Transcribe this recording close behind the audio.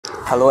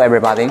Hello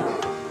everybody,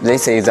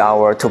 this is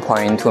our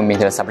 2.2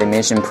 meter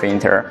sublimation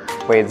printer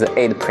with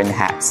 8 print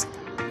heads.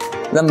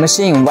 The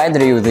machine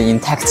widely used in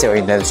textile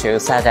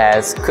industries such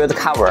as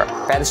quiltcover,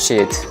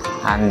 bedsheet,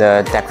 and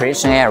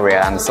decoration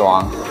area and so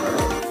on.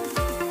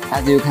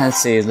 As you can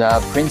see,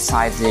 the print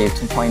size is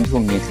 2.2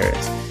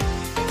 meters.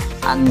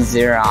 And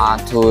there are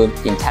 2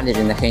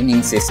 intelligent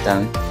hanging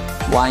systems.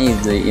 One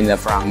is in the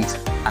front,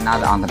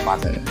 another on the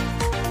bottom.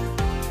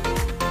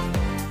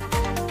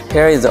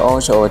 Here is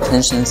also a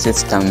tension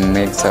system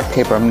makes the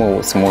paper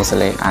move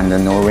smoothly and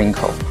no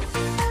wrinkle.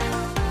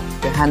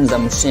 Behind the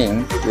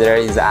machine, there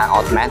is an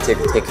automatic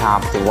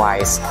take-up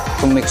device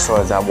to make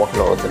sure the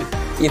workload.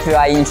 If you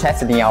are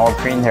interested in our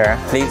printer,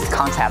 please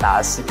contact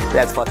us.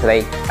 That's for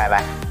today. Bye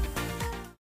bye.